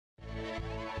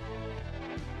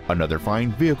Another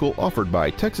fine vehicle offered by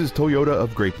Texas Toyota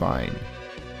of Grapevine.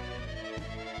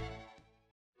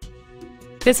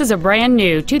 This is a brand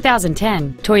new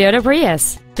 2010 Toyota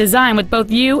Prius, designed with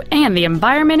both you and the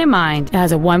environment in mind. It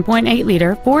has a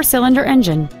 1.8-liter four-cylinder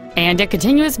engine and a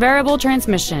continuous variable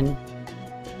transmission.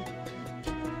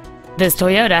 This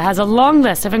Toyota has a long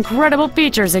list of incredible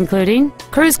features including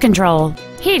cruise control,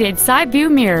 heated side view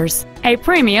mirrors, a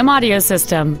premium audio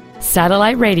system,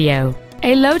 satellite radio,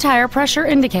 a low tire pressure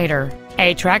indicator,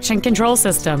 a traction control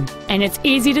system, and it's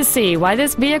easy to see why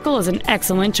this vehicle is an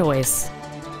excellent choice.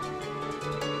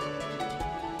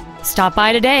 Stop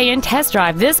by today and test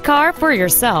drive this car for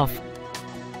yourself.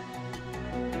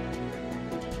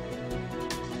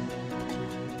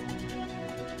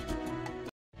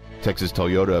 Texas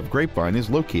Toyota of Grapevine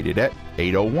is located at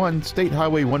 801 State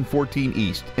Highway 114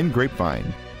 East in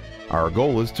Grapevine. Our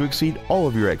goal is to exceed all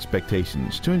of your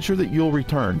expectations to ensure that you'll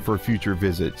return for future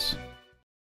visits.